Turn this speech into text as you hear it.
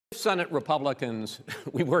Senate Republicans,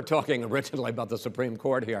 we were talking originally about the Supreme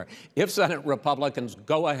Court here, if Senate Republicans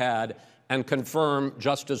go ahead and confirm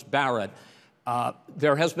Justice Barrett,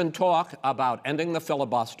 there has been talk about ending the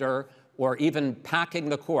filibuster or even packing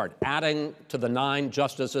the court, adding to the 9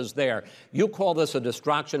 justices there. You call this a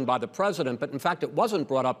distraction by the president, but in fact, it wasn't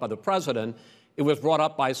brought up by the president. It was brought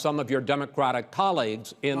up by some of your Democratic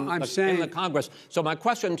colleagues in the Congress. So my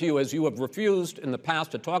question to you is, you have refused in the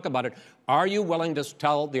past to talk about it. Are you willing to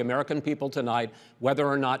tell the American people tonight whether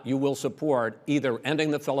or not you will support either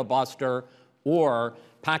ending the filibuster or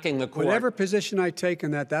packing the court? Whatever position I take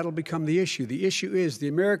on that, that'll become the issue. The issue is the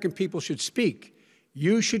American people should speak.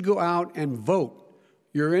 You should go out and vote.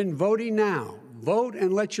 You're in voting now. Vote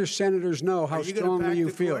and let your senators know how strongly you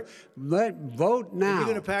feel. Vote now. Are you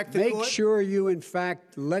going to pack the Make court? sure you, in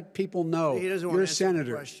fact, let people know you're a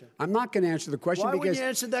senator. I'm not going to answer the question Why wouldn't you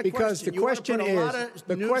answer that because question? the question is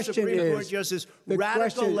the Supreme Court justice,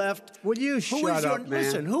 radical left. Will you shut up, man?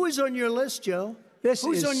 Listen, who is on your list, Joe?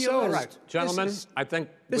 Who's on your list? Right. Gentlemen, I think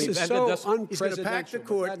this we've is ended so this. He's going to pack the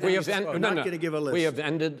court. We have not going to give a list. We have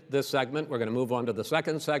ended this segment. We're going to move on to the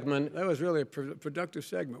second segment. That was really a productive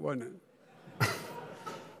segment, wasn't it?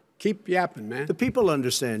 Keep yapping, man. The people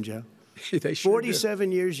understand, Joe. They sure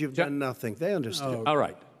 47 years you've done nothing. They understand. All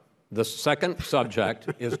right. The second subject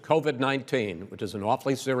is COVID-19, which is an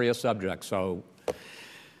awfully serious subject. So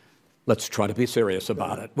let's try to be serious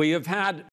about it. We have had